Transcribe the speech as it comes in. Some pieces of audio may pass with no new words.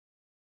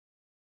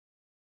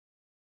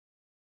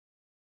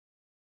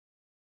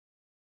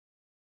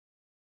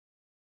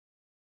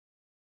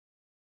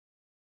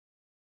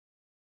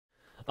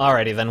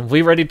Alrighty then,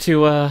 we ready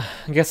to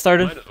get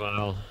started? Might as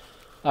well.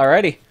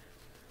 Alrighty.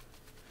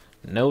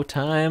 No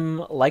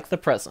time like the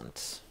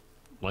present.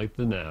 Like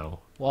the now.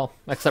 Well,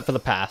 except for the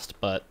past,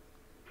 but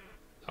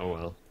Oh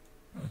well.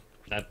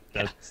 That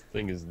yeah,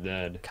 thing is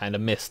dead. kind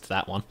of missed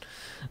that one.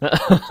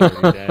 It's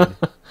already dead.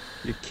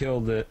 You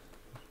killed it.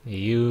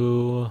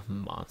 You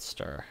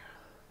monster.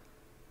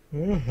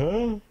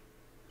 Uh-huh.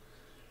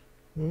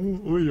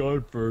 We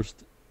on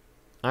first.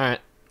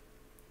 Alright.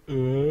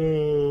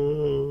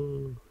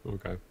 Okay.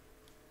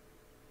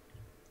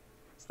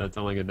 Does that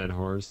sound like a dead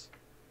horse?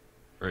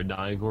 Or a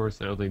dying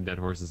horse? I don't think dead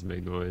horses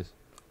make noise.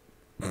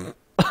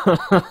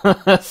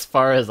 As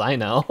far as I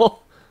know.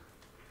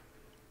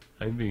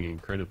 I'm being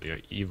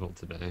incredibly evil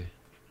today.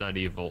 Not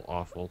evil,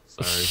 awful.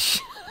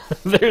 Sorry.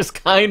 There's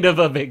kind of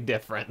a big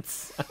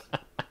difference.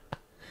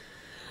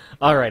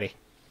 Alrighty.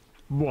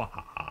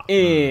 Mwahaha.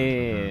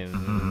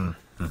 In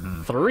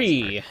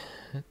 3,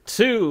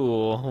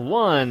 2,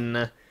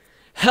 1.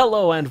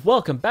 Hello and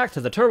welcome back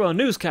to the Turbo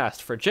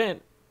Newscast for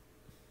Jan.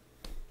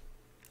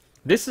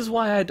 This is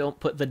why I don't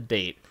put the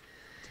date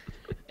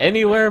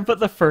anywhere but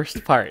the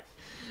first part,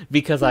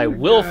 because I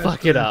will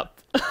fuck it up.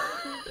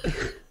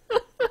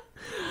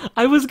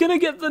 I was gonna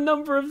get the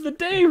number of the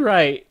day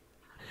right,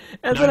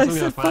 and then I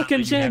said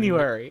fucking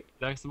January.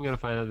 Next, I'm gonna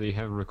find out that you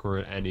haven't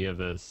recorded any of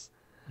this.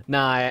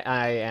 Nah,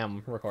 I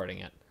am recording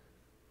it.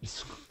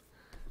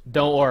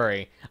 Don't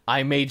worry,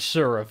 I made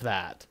sure of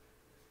that.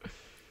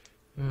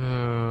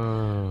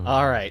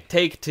 Alright,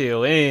 take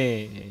 2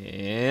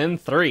 in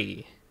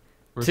 3,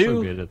 We're 2,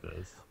 so good at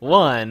this.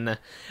 1.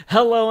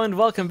 Hello and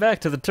welcome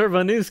back to the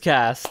Turbo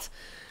Newscast.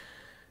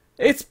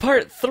 It's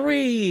part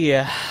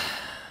 3.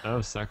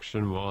 Oh,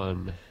 section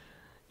 1.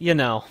 You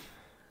know,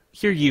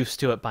 you're used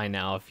to it by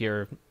now if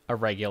you're a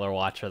regular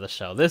watcher of the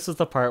show. This is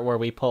the part where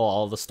we pull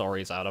all the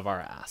stories out of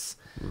our ass.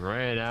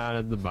 Right out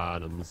of the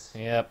bottoms.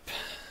 Yep.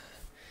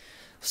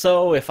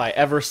 So if I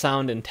ever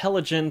sound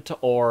intelligent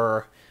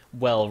or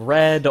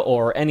well-read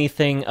or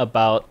anything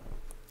about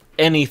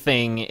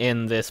anything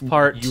in this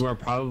part, You are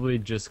probably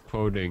just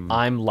quoting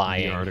I'm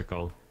lying. the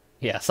article.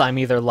 Yes, I'm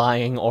either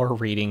lying or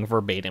reading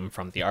verbatim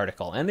from the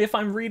article. And if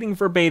I'm reading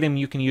verbatim,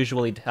 you can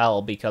usually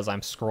tell because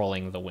I'm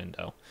scrolling the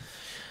window.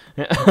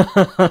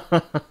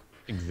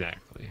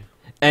 Exactly.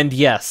 And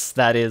yes,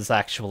 that is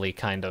actually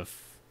kind of...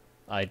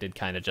 I did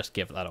kind of just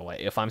give that away.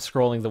 If I'm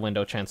scrolling the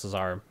window, chances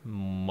are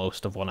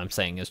most of what I'm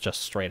saying is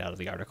just straight out of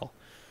the article.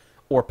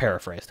 Or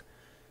paraphrased.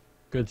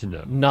 Good to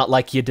know. Not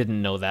like you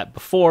didn't know that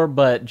before,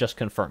 but just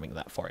confirming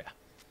that for you.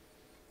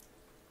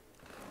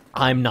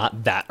 I'm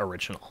not that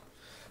original.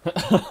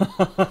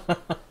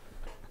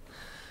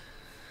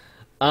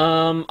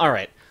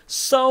 Alright.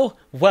 So,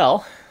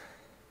 well...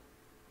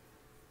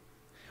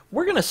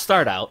 we're gonna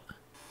start out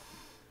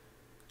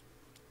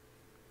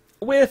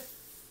with,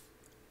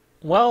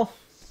 well,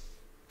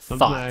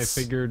 Something thoughts.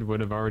 I figured would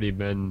have already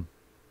been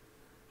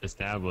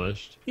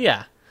established.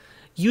 Yeah.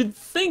 You'd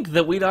think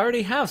that we'd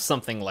already have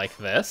something like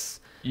this.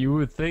 You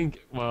would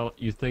think, well,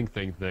 you think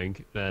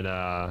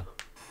that,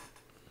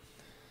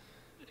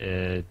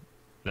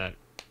 that...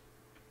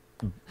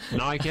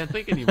 No, I can't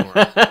think anymore.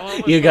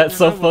 Oh, You got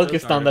so remember this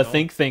focused on the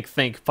article.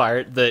 think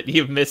part that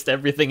you've missed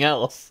everything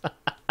else.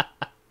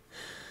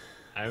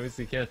 I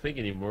obviously can't think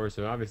anymore,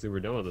 so obviously we're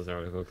done with this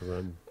article, because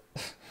I've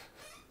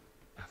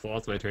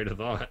lost my train of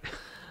thought.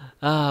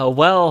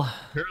 Well,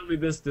 Apparently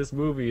this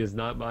movie is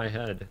not my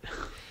head.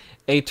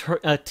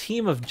 a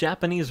team of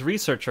Japanese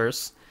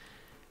researchers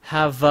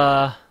have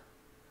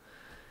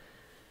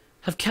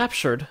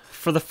captured,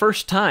 for the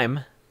first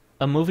time,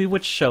 a movie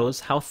which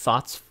shows how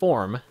thoughts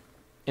form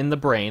in the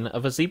brain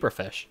of a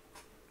zebrafish.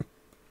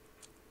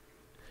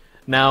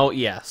 Now,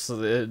 yes,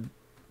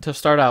 to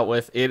start out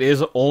with, it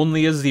is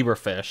only a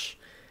zebrafish,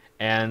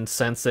 and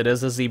since it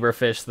is a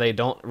zebrafish, they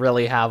don't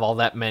really have all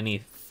that many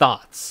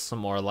thoughts,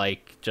 more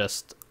like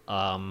just,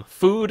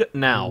 food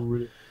now.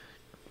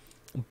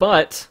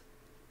 But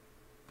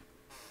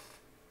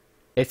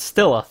it's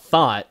still a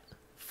thought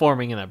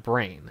forming in a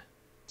brain.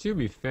 To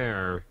be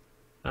fair,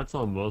 that's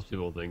all most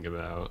people think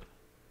about.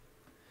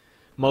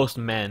 Most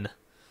men.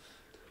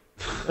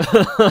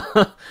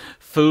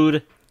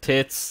 Food,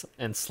 tits,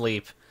 and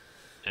sleep.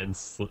 And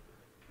this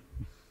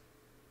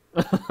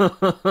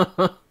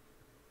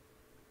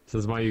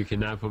is why you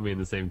cannot put me in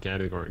the same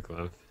category,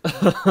 Cliff.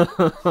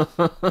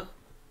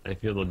 I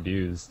feel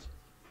abused.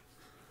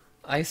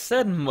 I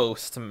said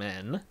most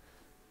men.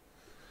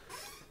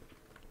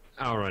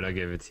 Alright, I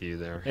gave it to you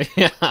there.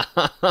 Yeah.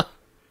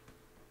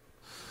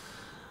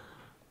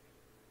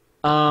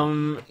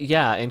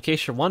 Yeah, in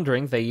case you're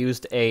wondering, they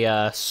used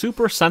a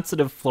super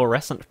sensitive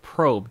fluorescent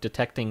probe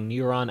detecting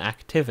neuron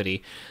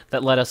activity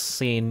that let us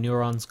see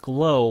neurons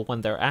glow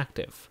when they're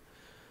active.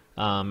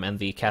 And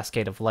the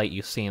cascade of light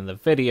you see in the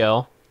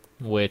video,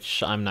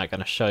 which I'm not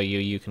going to show you,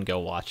 you can go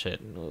watch it.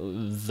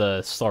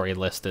 The story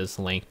list is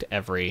linked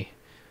every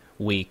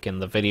week in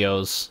the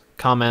video's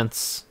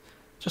comments.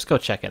 Just go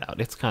check it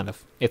out. It's kind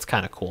of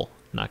cool,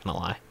 not gonna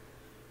lie.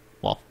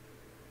 Well,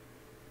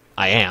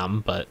 I am,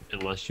 but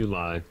Unless you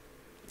lie.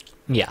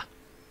 yeah.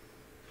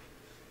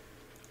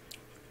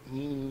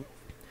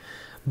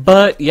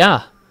 But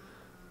yeah,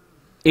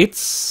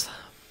 it's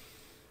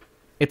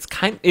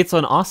it's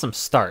an awesome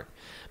start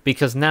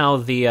because now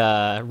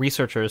the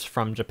researchers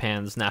from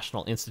Japan's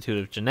National Institute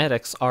of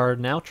Genetics are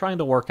now trying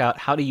to work out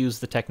how to use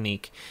the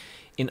technique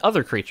in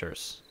other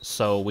creatures,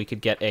 so we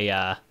could get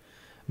a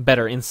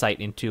better insight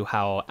into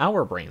how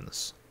our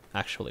brains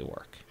actually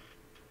work.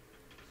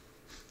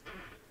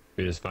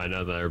 We just find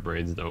out that our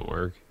brains don't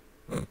work,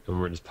 and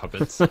we're just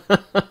puppets.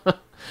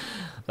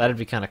 That'd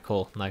be kind of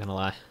cool, not gonna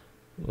lie.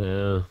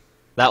 Yeah.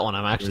 That one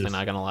I'm actually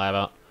not gonna lie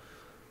about.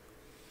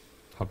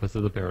 Puppets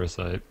of the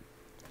parasite.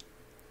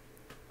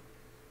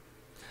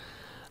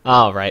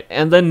 Alright,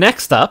 and then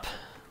next up,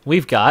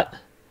 we've got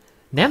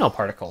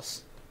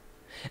nanoparticles.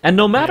 And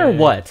no matter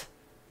what,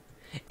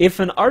 if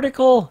an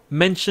article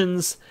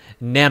mentions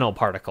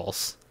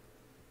nanoparticles,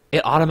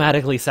 it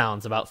automatically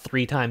sounds about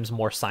 3 times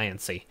more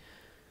science-y.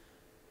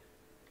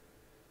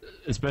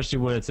 Especially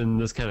when it's in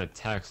this kind of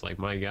text, like,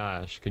 my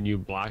gosh, can you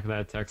block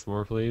that text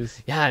more,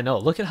 please? Yeah, I know.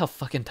 Look at how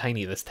fucking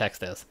tiny this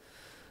text is.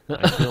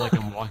 I feel like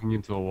I'm walking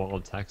into a wall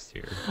of text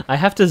here. I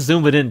have to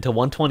zoom it in to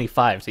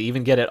 125 to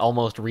even get it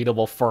almost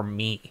readable for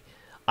me.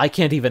 I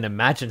can't even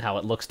imagine how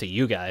it looks to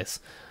you guys.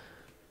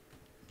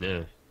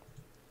 Yeah.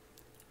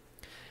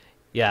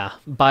 Yeah,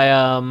 by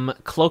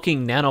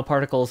cloaking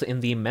nanoparticles in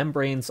the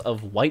membranes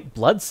of white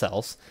blood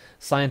cells,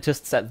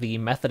 scientists at the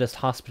Methodist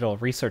Hospital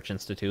Research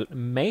Institute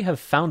may have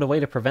found a way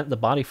to prevent the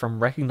body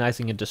from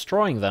recognizing and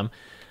destroying them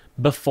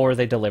before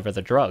they deliver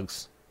the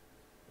drugs.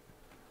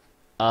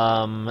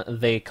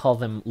 They call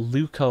them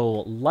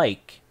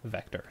leuco-like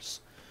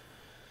vectors.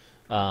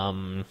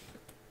 And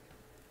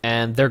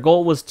their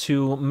goal was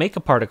to make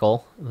a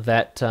particle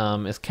that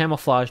is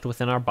camouflaged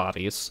within our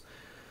bodies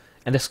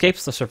and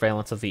escapes the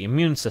surveillance of the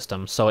immune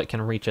system so it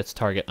can reach its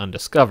target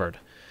undiscovered.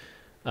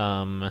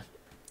 You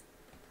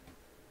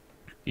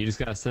just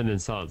gotta send in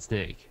Solid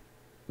Snake.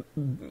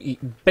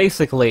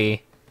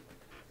 Basically,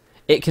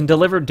 it can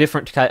deliver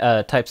different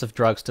types of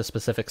drugs to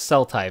specific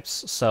cell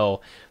types.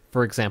 So,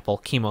 for example,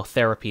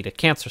 chemotherapy to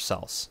cancer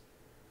cells.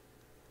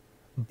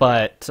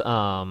 But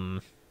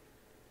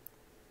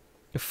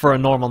for a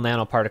normal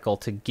nanoparticle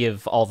to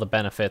give all the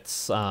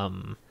benefits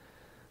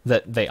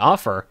that they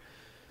offer,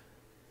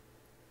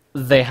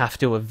 they have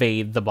to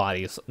evade the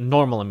body's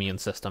normal immune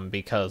system,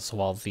 because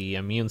while the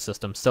immune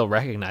system still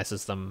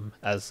recognizes them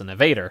as an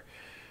evader,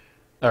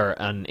 or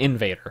an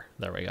invader,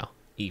 there we go,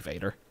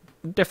 evader,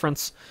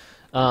 difference,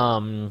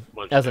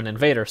 as an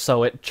invader,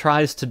 so it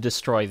tries to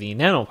destroy the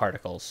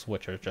nanoparticles,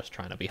 which are just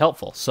trying to be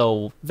helpful.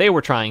 So they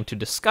were trying to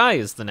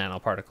disguise the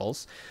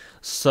nanoparticles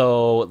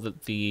so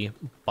that the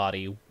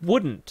body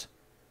wouldn't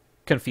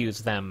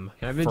confuse them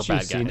for Haven't bad you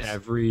guys. seen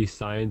every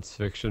science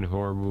fiction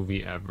horror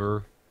movie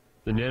ever?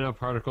 The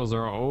nanoparticles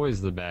are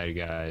always the bad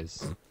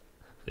guys.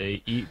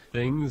 They eat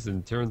things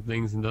and turn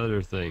things into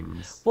other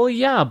things. Well,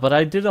 yeah, but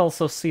I did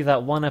also see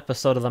that one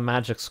episode of the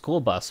Magic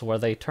School Bus where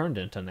they turned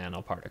into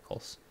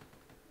nanoparticles.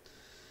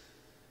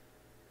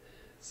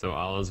 So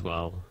all is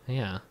well.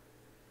 Yeah.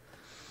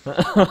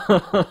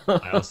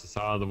 I also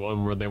saw the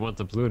one where they went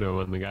to Pluto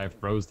and the guy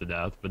froze to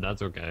death, but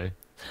that's okay.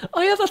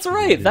 Oh, yeah, that's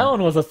right. That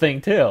one was a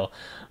thing, too.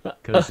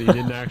 Because he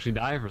didn't actually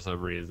die for some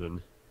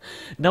reason.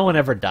 No one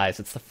ever dies.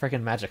 It's the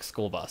friggin' Magic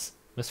School Bus.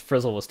 Miss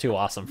Frizzle was too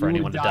awesome for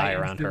anyone to die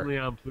around her.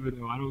 On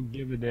Pluto. I don't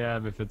give a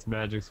damn if it's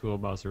Magic School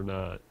Bus or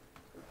not.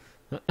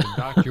 If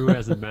Doctor Who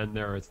hasn't been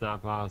there, it's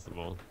not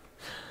possible.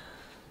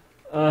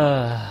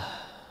 Why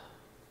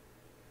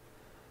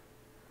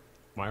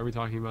are we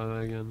talking about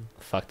that again?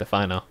 Fucked if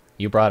I know.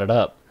 You brought it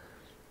up.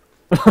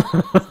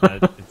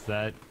 It's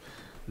that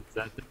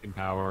thinking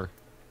power.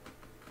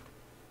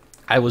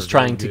 I was We're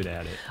trying very to. good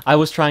at it. I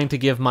was trying to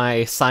give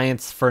my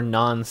science for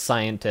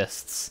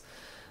non-scientists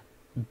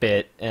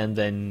bit, and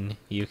then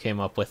you came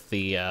up with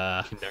the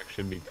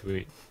Connection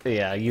between.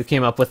 yeah, you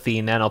came up with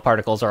the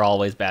nanoparticles are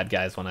always bad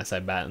guys when I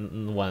said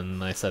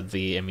when I said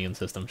the immune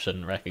system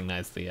shouldn't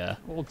recognize the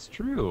Well, it's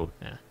true.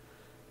 Yeah.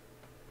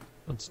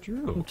 It's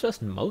true.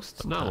 just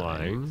most I'm not times.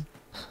 lying.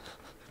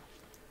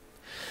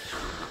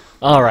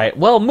 All right.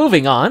 Well,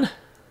 moving on.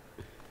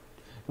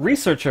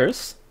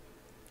 Researchers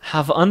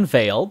have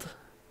unveiled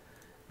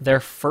their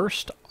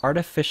first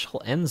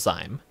artificial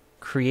enzyme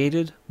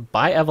created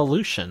by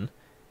evolution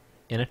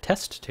in a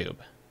test tube.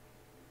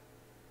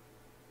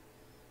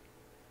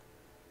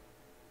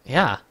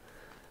 Yeah.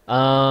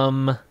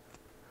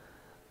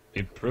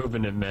 They've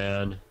proven it,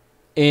 man.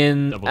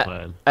 Double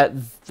plan.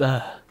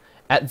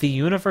 At the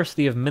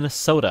University of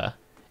Minnesota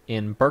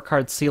in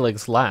Burkhard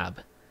Selig's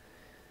lab,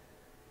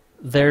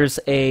 there's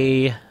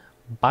a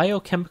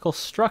biochemical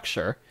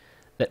structure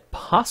that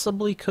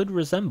possibly could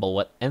resemble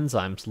what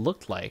enzymes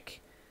looked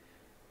like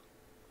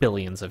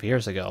billions of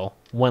years ago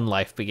when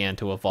life began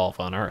to evolve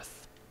on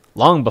Earth,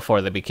 long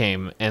before they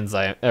became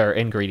enzyme or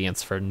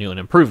ingredients for new and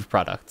improved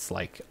products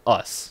like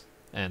us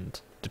and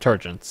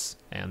detergents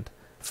and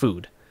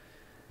food.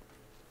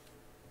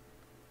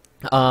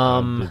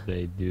 How did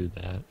they do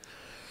that?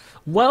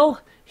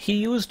 Well, he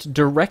used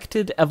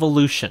directed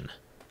evolution.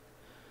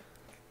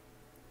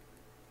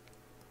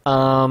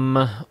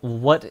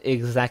 What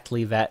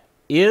exactly that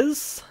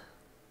is?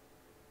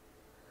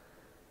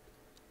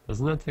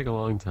 Doesn't that take a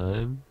long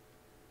time?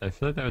 I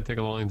feel like that would take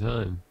a long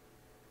time.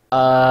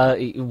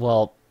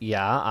 Well,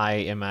 yeah, I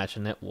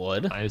imagine it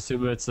would. I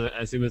assume it's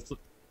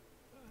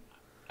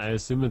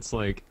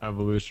like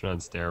evolution on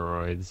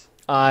steroids.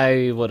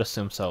 I would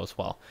assume so as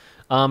well.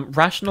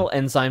 Rational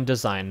enzyme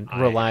design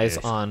relies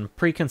I on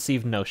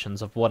preconceived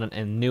notions of what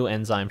a new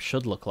enzyme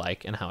should look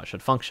like and how it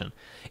should function.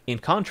 In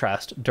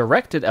contrast,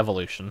 directed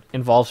evolution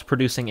involves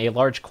producing a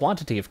large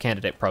quantity of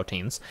candidate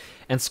proteins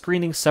and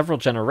screening several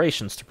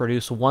generations to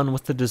produce one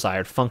with the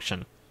desired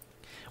function.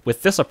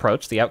 With this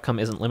approach, the outcome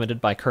isn't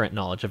limited by current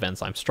knowledge of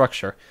enzyme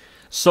structure.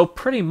 So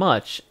pretty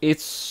much,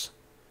 it's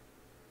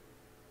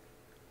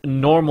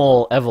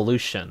normal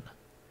evolution.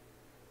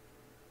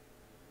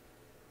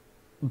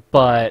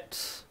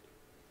 But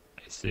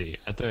see.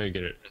 I think I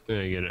get it. I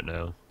think I get it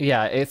now.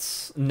 yeah,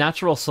 it's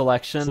natural It's a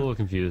selection. little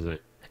confusing.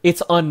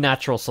 It's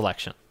unnatural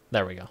selection.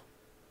 There we go.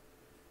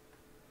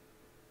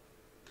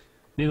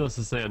 Needless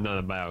to say, I'm not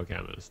a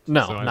biochemist.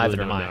 No, so I neither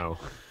really am don't I. know.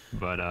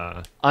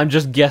 But I'm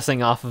just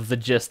guessing off of the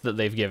gist that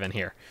they've given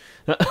here.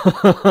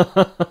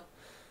 I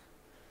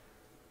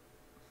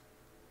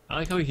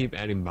like how we keep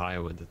adding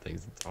bio into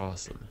things. It's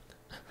awesome.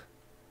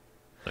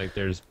 Like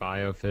there's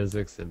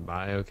biophysics and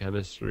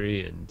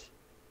biochemistry and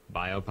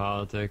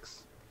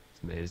biopolitics.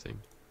 It's amazing.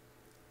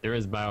 There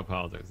is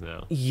biopolitics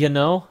now. You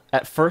know,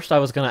 at first I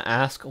was going to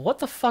ask, what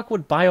the fuck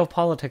would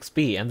biopolitics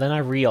be? And then I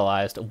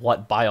realized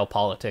what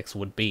biopolitics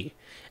would be.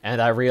 And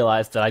I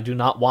realized that I do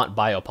not want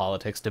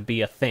biopolitics to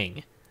be a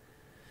thing.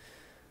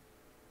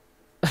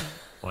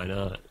 Why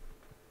not?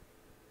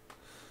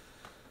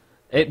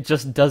 It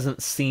just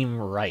doesn't seem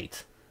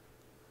right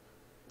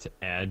To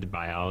add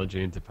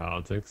biology into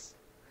politics?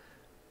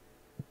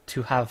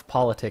 to have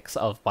politics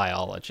of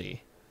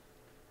biology.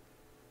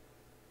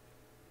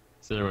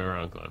 It's the other way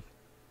around, Cliff.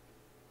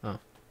 Oh.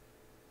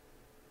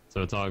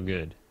 So it's all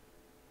good.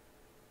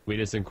 We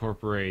just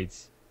incorporate,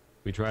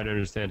 we try to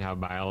understand how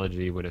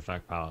biology would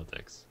affect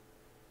politics.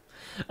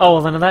 Oh,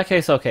 well then in that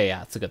case, okay,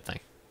 yeah, it's a good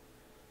thing.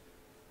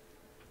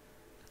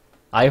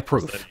 I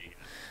approve.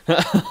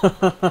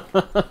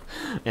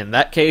 In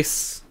that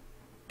case,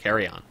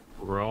 carry on.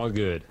 We're all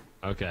good.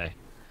 Okay.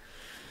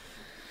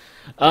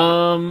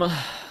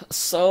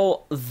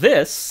 So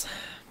this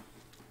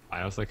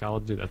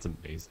Biopsychology? That's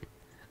amazing.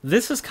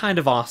 is kind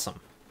of awesome.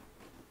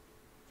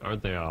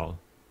 Aren't they all?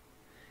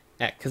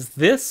 Yeah, because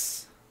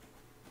this...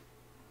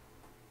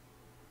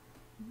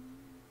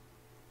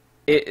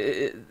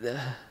 You're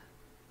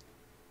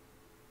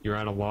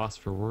at a loss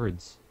for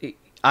words.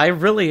 I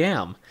really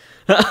am.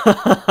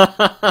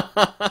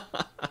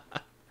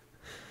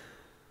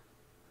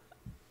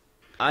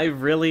 I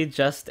really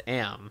just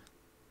am.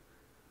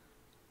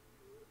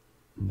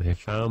 They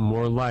found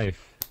more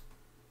life.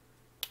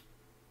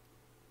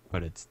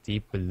 But it's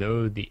deep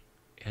below the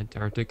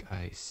Antarctic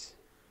ice.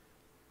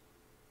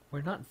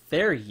 We're not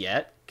there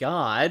yet.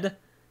 God.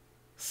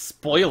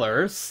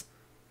 Spoilers.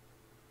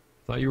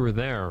 Thought you were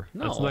there.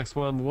 No. That's the next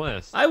one on the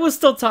list. I was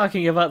still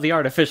talking about the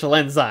artificial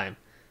enzyme.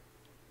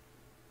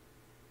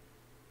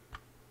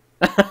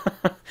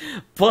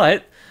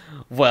 But,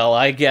 well,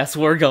 I guess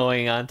we're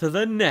going on to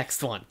the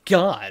next one.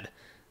 God.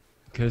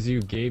 Because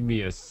you gave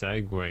me a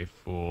segue,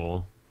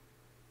 fool.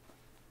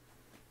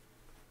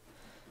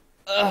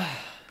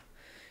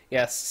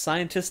 Yes,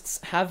 scientists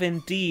have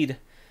indeed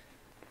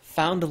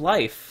found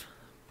life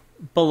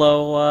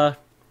below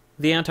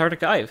the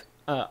Antarctic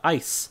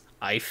ice.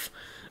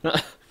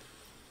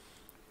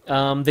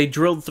 They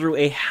drilled through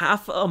a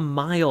half a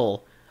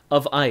mile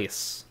of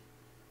ice.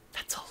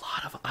 That's a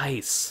lot of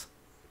ice.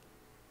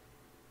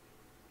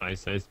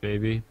 Ice, ice,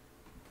 baby.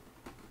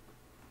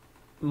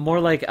 More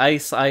like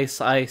ice, ice,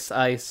 ice,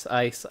 ice,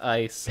 ice,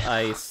 ice,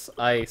 ice,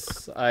 ice,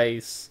 ice,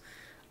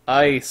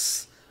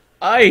 ice,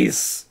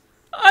 ice,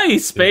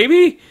 ice,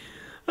 baby.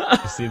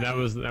 See, that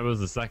was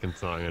the second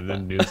song. I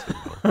didn't do this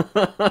one.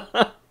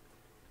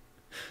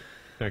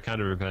 They're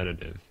kind of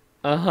repetitive.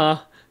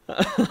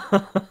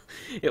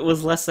 It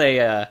was less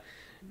a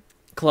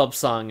club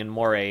song and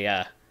more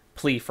a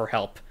plea for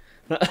help.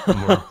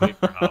 More complete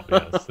for help,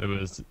 yes.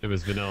 It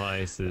was Vanilla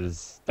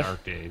Ice's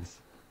Dark Days.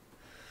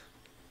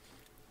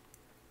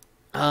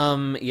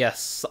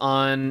 Yes,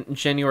 on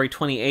January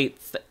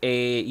 28th,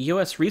 a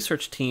U.S.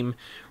 research team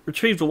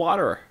retrieved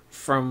water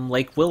from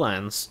Lake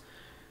Willands,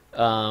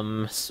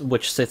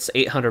 which sits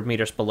 800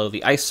 meters below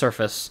the ice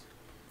surface,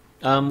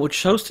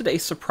 which hosted a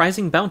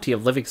surprising bounty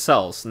of living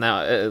cells.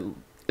 Now,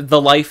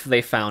 the life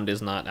they found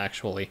is not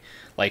actually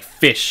like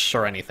fish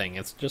or anything.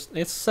 It's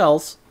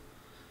cells,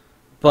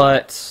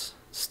 but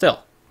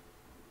still,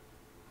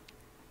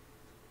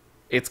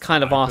 it's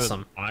kind of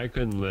awesome. I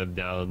couldn't live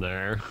down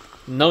there.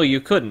 No,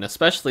 you couldn't,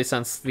 especially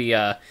since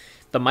the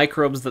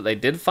microbes that they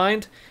did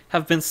find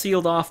have been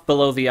sealed off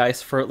below the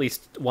ice for at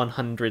least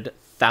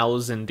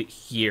 100,000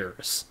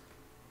 years.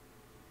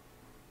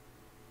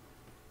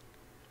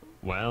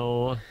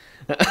 Well,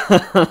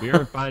 we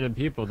aren't finding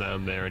people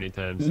down there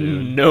anytime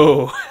soon.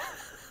 No.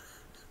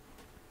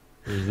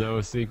 There's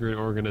no secret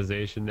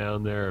organization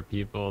down there or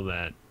people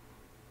that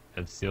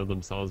have sealed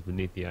themselves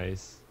beneath the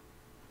ice.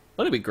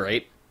 Wouldn't it be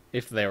great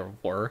if there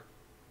were?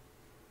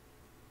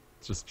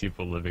 It's just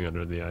people living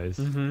under the ice.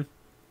 Mm-hmm.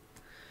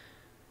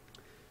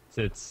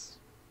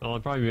 Well,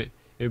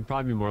 it'd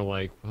probably be more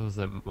like, what was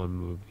that one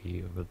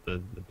movie with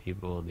the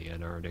people in the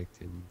Antarctic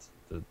and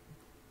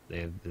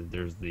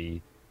there's The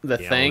the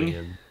Thing?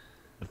 alien.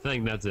 The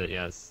Thing, that's it,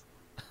 yes.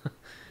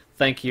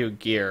 Thank you,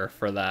 Gear,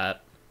 for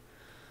that.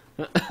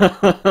 You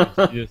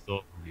just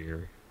don't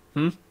hear.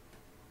 Hmm?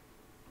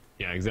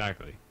 Yeah,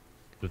 exactly.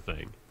 The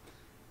Thing.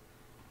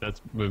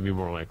 Would be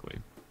more likely.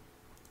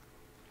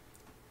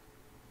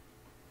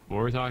 What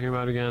were we talking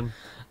about again?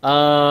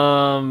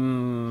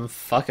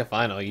 Fuck if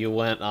I know. You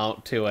went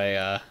out to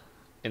a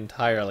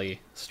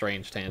entirely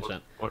strange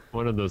tangent.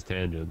 One of those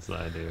tangents that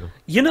I do.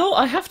 You know,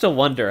 I have to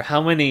wonder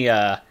how many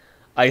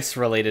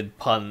ice-related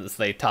puns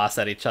they toss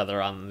at each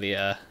other on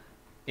the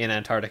in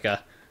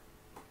Antarctica.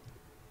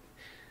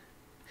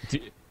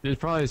 They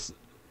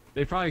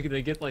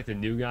get like the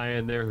new guy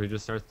in there who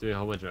just starts doing a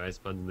whole bunch of ice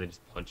puns and they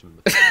just punch him in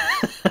the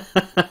face.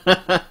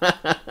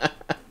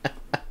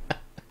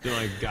 They're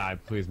like, God,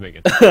 please make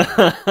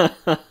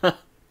it.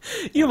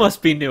 You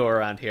must be new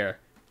around here.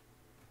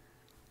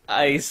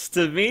 Nice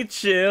to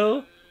meet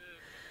you.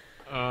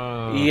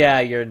 Yeah,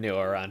 you're new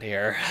around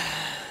here.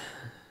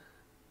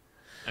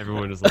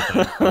 Everyone just lets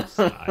out a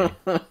sigh.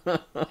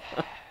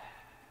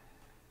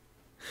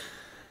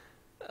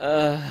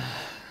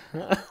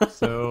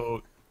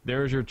 So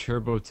there's your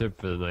turbo tip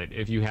for the night.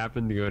 If you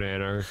happen to go to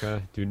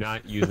Antarctica, do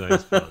not use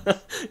ice puns.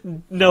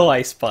 No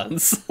ice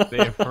puns. They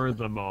have heard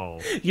them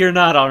all. You're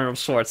not Arnold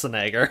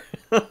Schwarzenegger.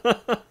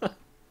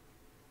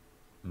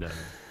 No.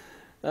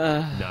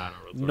 Not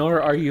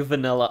Nor are you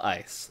Vanilla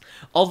Ice.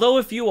 Although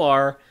if you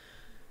are,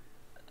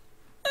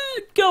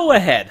 go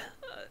ahead.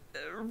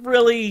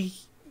 Really,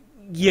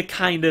 you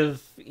kind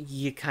of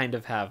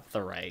have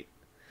the right.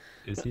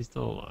 Is he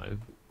still alive?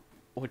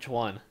 Which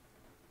one?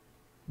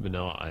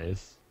 Vanilla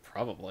Ice.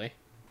 Probably. I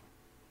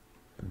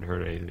haven't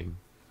heard anything.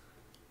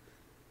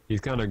 He's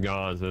kind of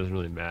gone, so it doesn't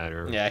really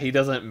matter. Yeah, he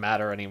doesn't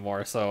matter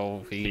anymore,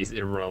 so He's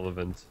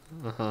irrelevant.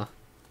 Uh-huh.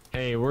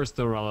 Hey, we're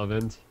still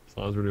relevant, as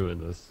long as we're doing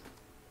this.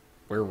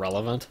 We're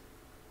relevant?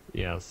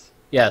 Yes.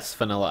 Yes,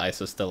 Vanilla Ice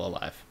is still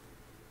alive.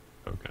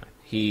 Okay.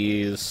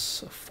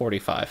 He's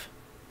 45.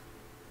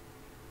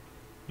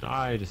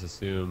 I just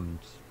assumed...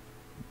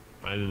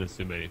 I didn't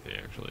assume anything,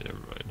 actually. Never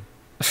mind.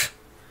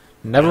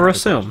 Never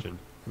That's the assume. question.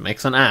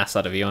 Makes an ass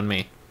out of you and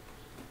me.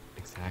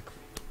 Exactly.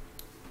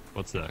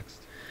 What's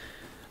next?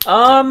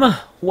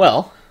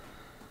 Well,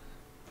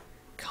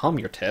 calm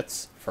your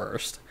tits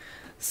first.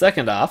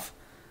 Second off,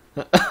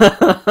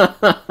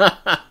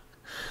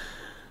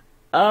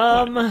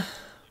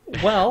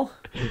 well,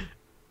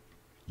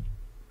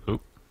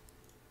 Oop.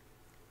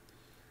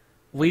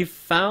 we've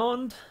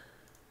found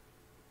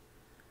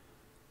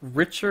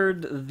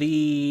Richard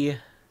the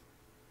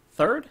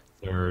Third?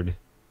 Third.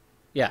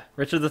 Yeah,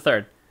 Richard the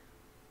Third.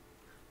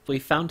 We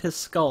found his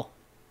skull.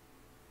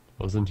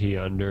 Wasn't he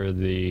under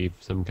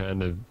some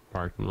kind of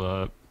parking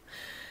lot?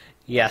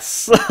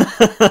 Yes.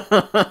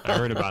 I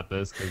heard about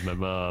this because my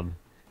mom.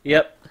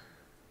 Yep.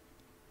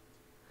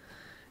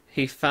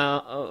 He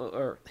found.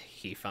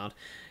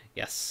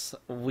 Yes.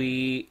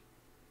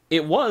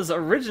 It was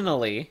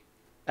originally,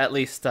 at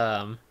least,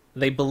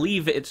 they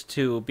believe it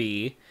to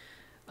be,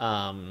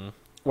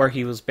 where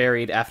he was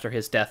buried after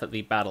his death at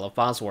the Battle of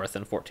Bosworth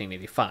in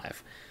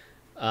 1485.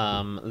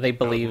 They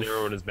believe.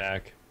 Everyone is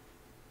back.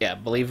 Yeah,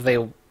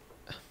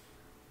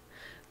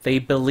 they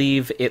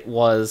believe it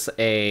was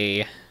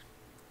a...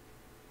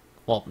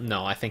 Well,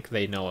 no, I think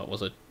they know it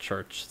was a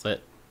church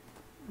that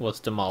was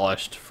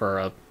demolished for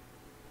a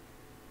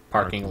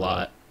parking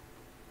lot.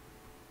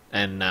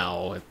 And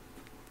now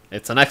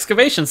it's an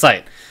excavation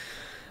site.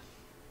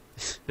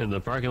 And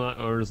the parking lot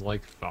owner's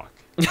like, fuck.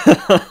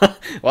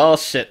 Well,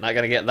 shit, not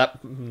gonna get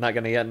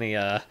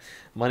any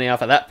money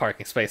off of that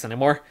parking space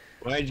anymore.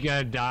 Why'd you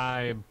gotta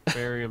die?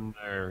 Bury him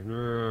there.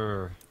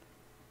 Urgh.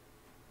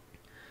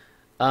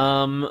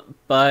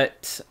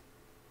 But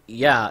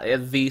yeah,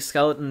 the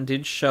skeleton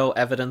did show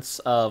evidence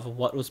of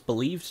what was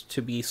believed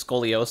to be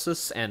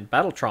scoliosis and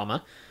battle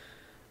trauma,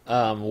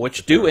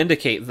 which do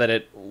indicate that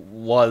it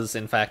was,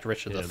 in fact,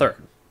 Richard Yeah. III.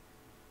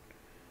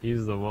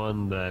 He's the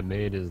one that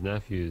made his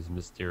nephews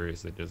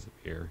mysteriously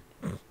disappear.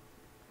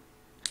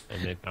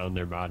 And they found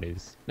their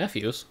bodies.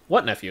 Nephews?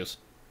 What nephews?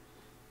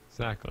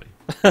 Exactly.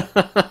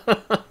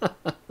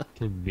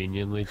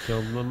 Conveniently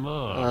killed them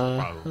off,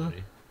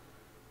 probably.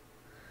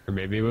 Or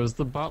maybe it was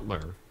the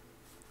butler.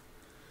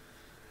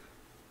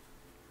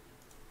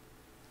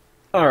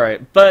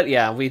 Alright, but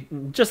yeah, we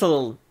just a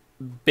little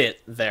bit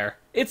there.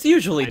 It's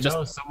usually I just...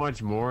 know so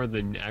much more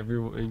than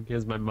everyone,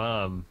 because my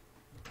mom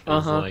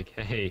was like,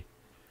 hey,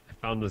 I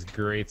found this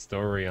great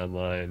story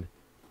online.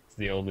 It's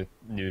the only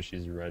news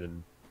she's read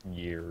in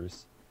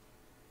years.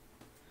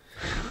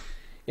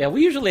 Yeah,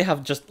 we usually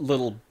have just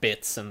little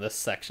bits in this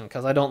section,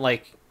 because I don't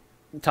like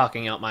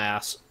talking out my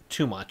ass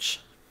too much.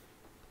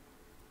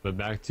 But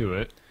back to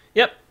it.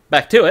 Yep,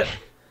 back to it.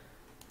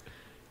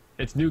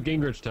 It's Newt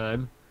Gingrich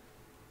time.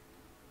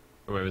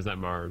 Oh wait, was that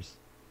Mars?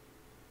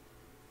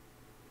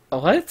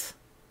 What?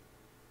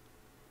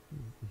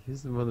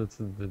 He's the one that's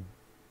in the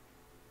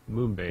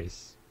moon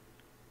base.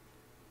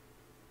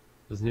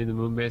 Wasn't he the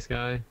moon base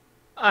guy?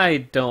 I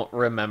don't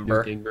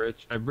remember. Newt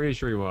Gingrich? I'm pretty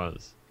sure he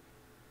was.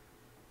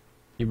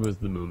 He was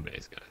the moon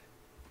base guy.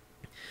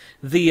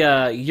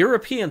 The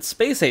European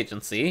Space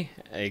Agency,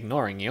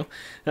 ignoring you,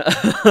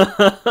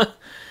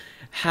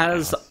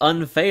 has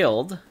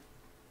unveiled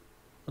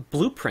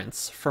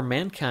blueprints for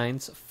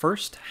mankind's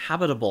first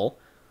habitable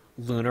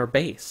lunar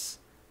base.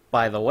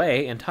 By the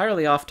way,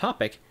 entirely off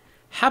topic,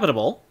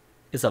 habitable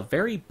is a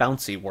very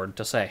bouncy word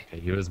to say. Okay,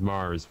 he was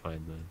Mars,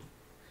 fine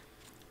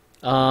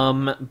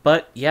then.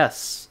 But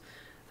yes,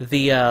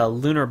 the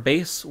lunar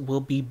base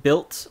will be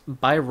built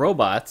by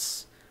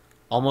robots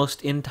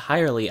almost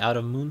entirely out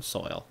of moon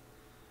soil,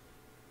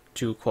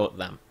 to quote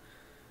them.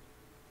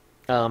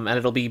 And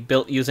it'll be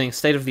built using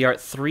state-of-the-art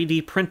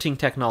 3D printing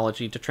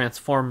technology to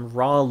transform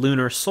raw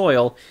lunar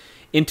soil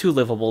into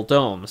livable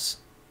domes.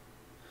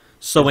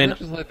 So Isn't that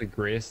just like the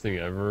greatest thing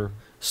ever?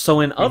 So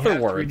in We other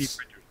have words, 3D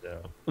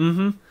printers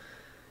now.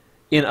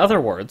 in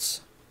other words,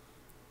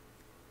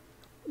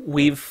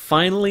 we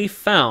finally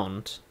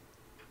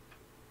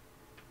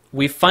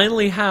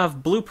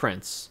have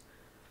blueprints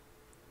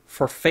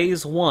for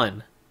Phase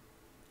 1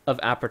 of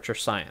Aperture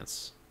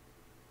Science.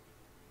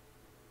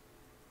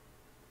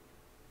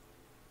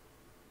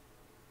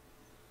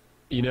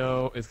 You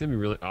know, it's gonna be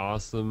really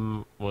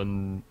awesome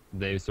when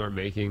they start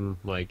making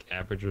like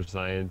Aperture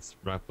Science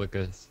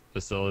replica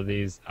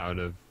facilities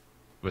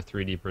with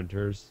 3D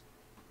printers.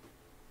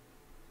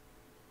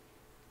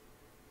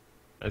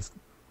 That's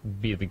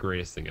be the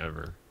greatest thing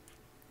ever.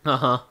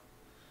 Uh-huh.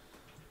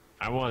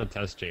 I want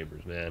test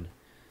chambers, man.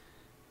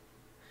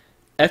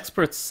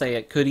 Experts say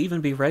it could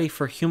even be ready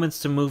for humans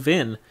to move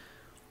in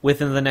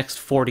within the next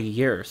 40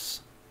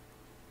 years.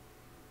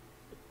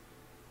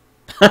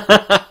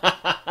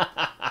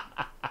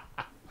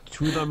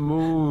 To the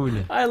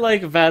moon. I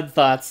like Bad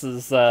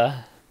Thoughts'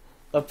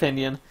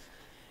 opinion.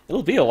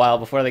 It'll be a while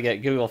before they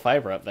get Google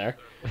Fiber up there.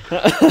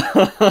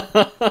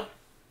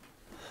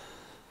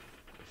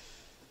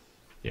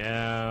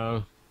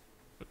 Yeah.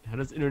 How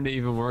does internet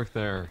even work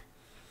there?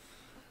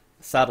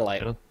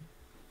 Satellite.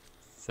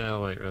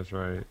 Satellite, that's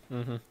right.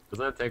 Mm-hmm. Does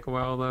that take a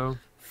while though?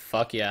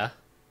 Fuck yeah.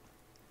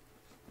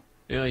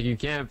 Like you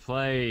can't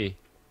play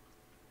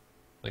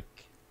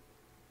like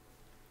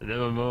an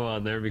MMO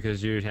on there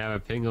because you'd have a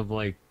ping of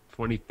like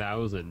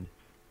 20,000.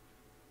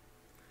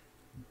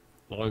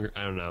 Longer,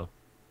 I don't know.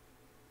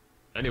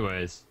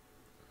 Anyways,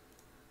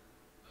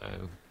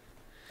 I'm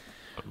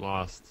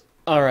lost.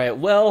 All right.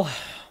 Well,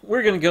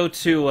 we're gonna go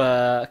to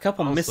a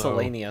couple Also,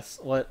 miscellaneous.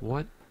 What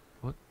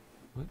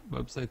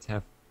websites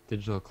have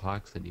digital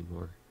clocks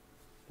anymore?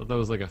 I thought that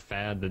was like a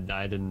fad that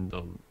died in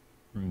the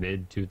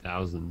mid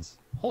 2000s.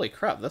 Holy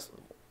crap! This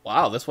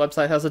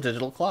website has a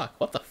digital clock.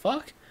 What the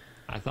fuck?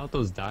 I thought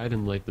those died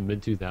in like the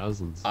mid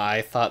 2000s.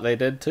 I thought they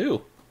did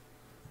too.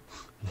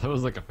 That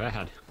was like a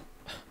fad.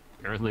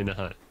 Apparently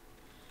not.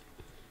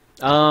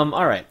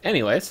 All right.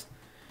 Anyways,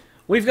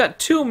 we've got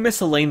two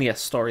miscellaneous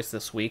stories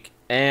this week,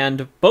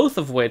 and both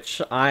of which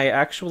I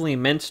actually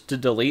meant to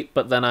delete,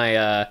 but then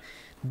I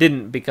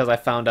didn't because I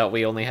found out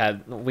we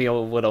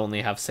would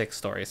only have 6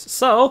 stories.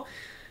 So,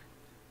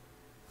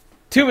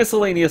 two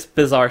miscellaneous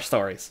bizarre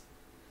stories.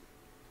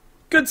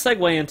 Good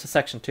segue into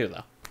section 2,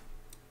 though.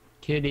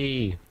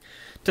 Kitty.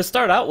 To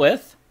start out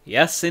with,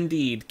 yes,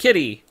 indeed,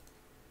 Kitty.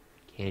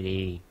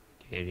 Kitty.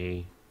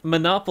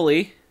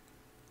 Monopoly,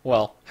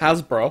 well,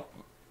 Hasbro,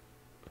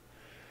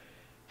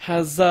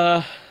 has,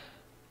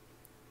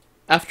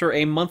 after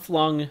a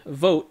month-long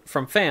vote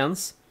from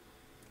fans,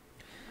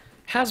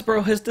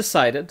 Hasbro has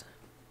decided,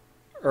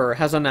 or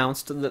has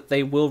announced, that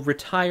they will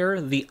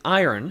retire the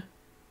iron,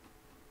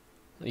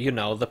 you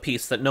know, the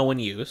piece that no one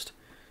used,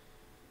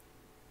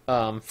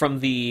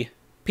 from the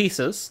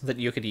pieces that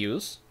you could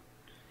use,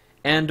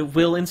 and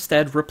will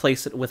instead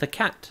replace it with a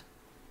cat,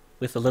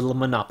 with a little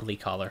Monopoly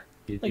collar.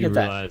 You Look at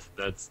that. realize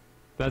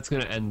that's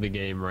gonna end the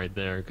game right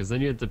there, because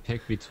then you have to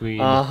pick between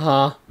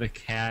the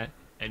cat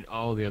and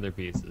all the other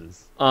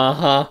pieces.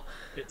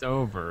 It's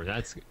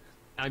over.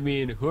 I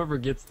mean, whoever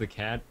gets the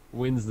cat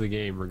wins the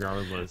game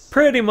regardless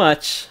Pretty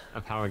much.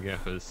 of how it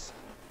goes.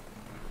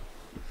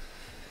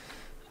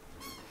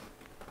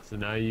 So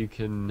now you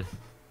can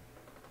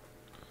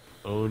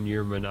own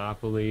your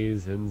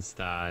monopolies in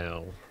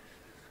style.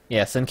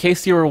 Yes, in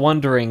case you were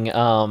wondering,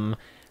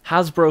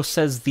 Hasbro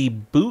says the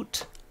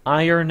boot,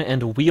 iron,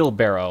 and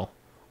wheelbarrow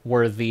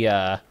were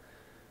the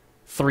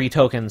 3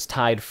 tokens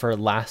tied for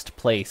last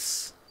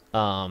place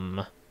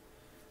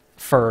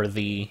for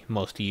the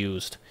most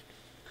used.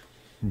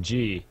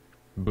 Gee,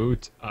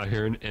 boot,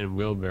 iron, and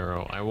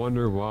wheelbarrow. I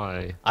wonder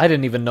why. I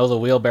didn't even know the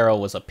wheelbarrow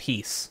was a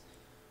piece.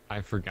 I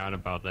forgot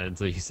about that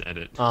until you said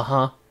it.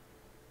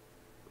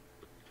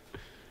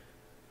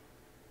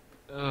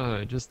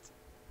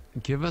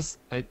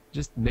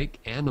 Just make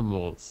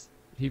animals.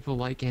 People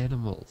like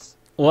animals.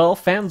 Well,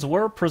 fans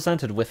were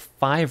presented with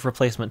 5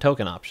 replacement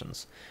token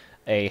options.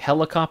 a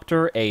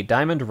helicopter, a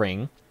diamond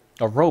ring,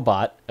 a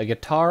robot, a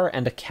guitar,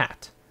 and a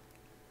cat.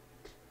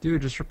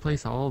 Dude, just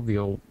replace all of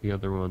the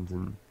other ones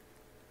and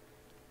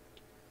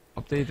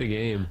update the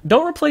game.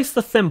 Don't replace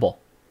the thimble.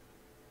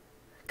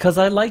 Because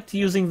I liked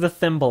using the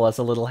thimble as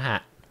a little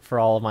hat for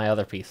all of my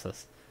other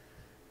pieces.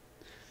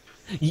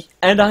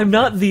 And I'm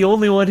not the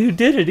only one who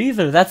did it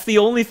either. That's the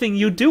only thing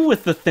you do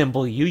with the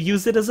thimble. You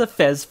use it as a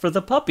fez for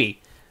the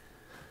puppy.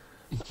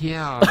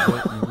 Yeah,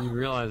 but you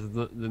realize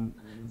that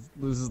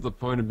loses the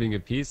point of being a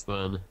piece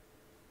then.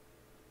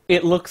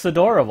 It looks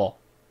adorable.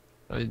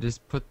 I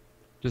just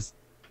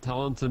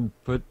tell him to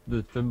put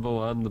the thimble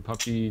on the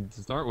puppy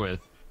to start with.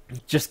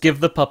 Just give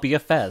the puppy a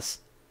fez.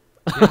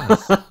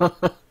 Yes.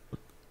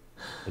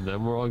 And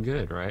then we're all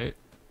good, right?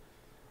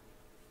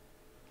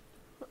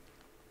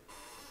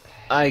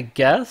 I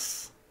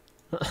guess.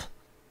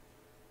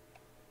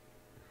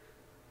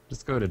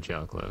 Just go to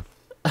jail, Cliff.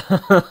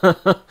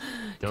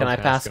 Can I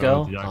pass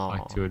go? Deduct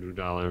like $200.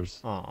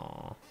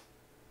 Aww.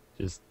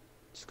 Just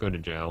go to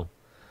jail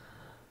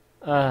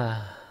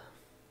Uh,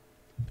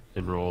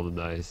 and roll the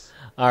dice.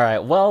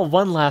 Alright, well,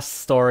 one last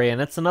story,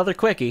 and it's another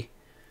quickie.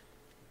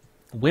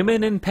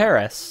 Women in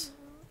Paris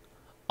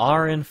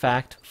are, in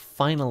fact,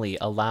 finally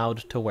allowed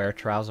to wear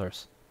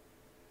trousers.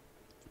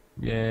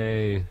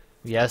 Yay.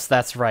 Yes,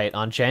 that's right.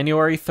 On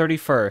January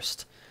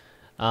 31st,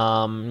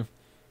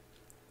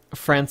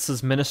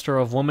 France's Minister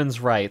of Women's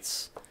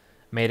Rights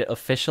made it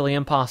officially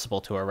impossible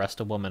to arrest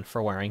a woman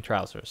for wearing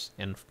trousers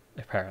in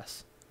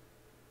Paris.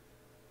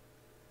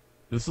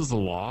 This is a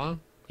law?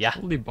 Yeah.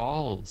 Holy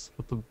balls.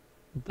 What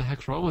the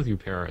heck's wrong with you,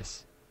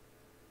 Paris?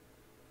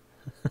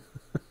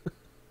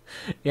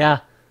 Yeah.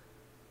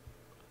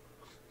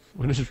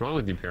 What is wrong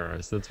with you,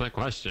 Paris? That's my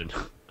question.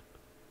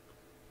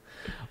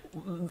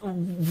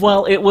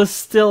 Well, it was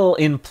still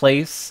in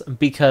place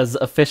because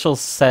officials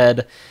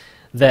said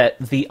that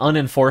the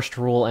unenforced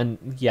rule, and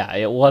yeah,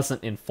 it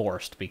wasn't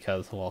enforced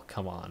because, well,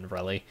 come on,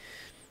 really.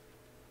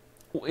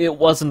 It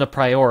wasn't a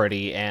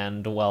priority,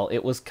 and, well,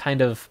 it was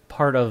kind of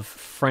part of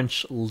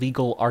French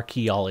legal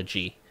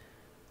archaeology.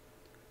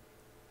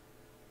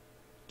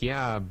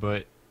 Yeah,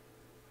 but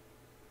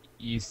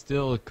you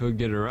still could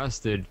get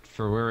arrested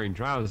for wearing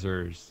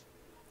trousers.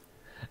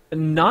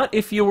 Not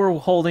if you were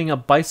holding a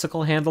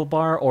bicycle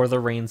handlebar or the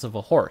reins of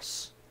a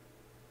horse.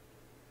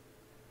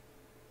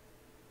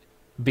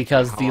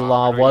 Because the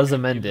law was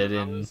amended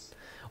in... How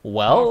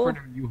Well, often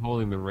are you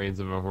holding the reins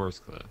of a horse,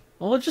 Cliff?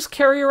 well, just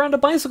carry around a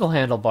bicycle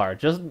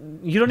handlebar.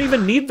 You don't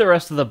even need the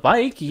rest of the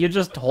bike. You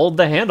just hold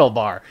the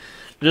handlebar.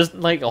 Just,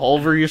 like,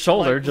 over your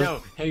shoulder. Like, just...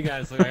 no, hey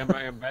guys, look, I'm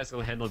buying a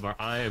bicycle handlebar.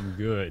 I am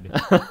good.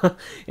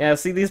 Yeah,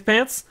 see these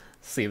pants?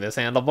 See this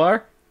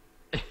handlebar?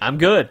 I'm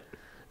good.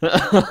 You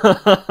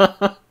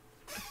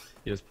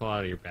just pull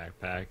out of your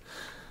backpack.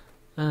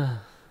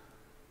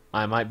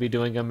 I might be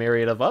doing a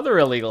myriad of other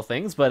illegal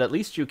things, but at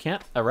least you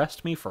can't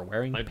arrest me for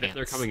wearing Like, if pants.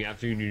 they're coming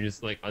after you and you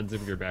just, like,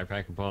 unzip your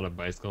backpack and pull out a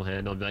bicycle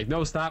handle and be like,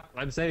 no, stop,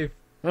 I'm safe.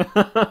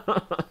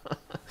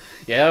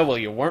 Yeah, well,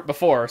 you weren't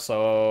before,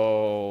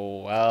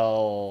 so...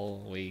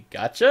 Well, we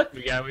gotcha?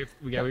 We gotta wait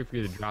for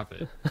you to drop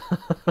it.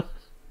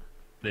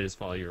 They just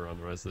follow you around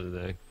the rest of the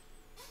day.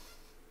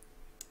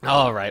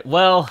 Alright,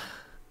 well...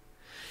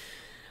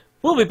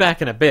 We'll be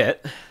back in a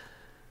bit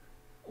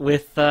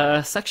with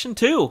Section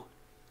 2.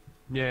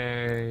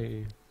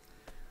 Yay.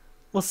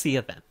 We'll see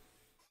you then.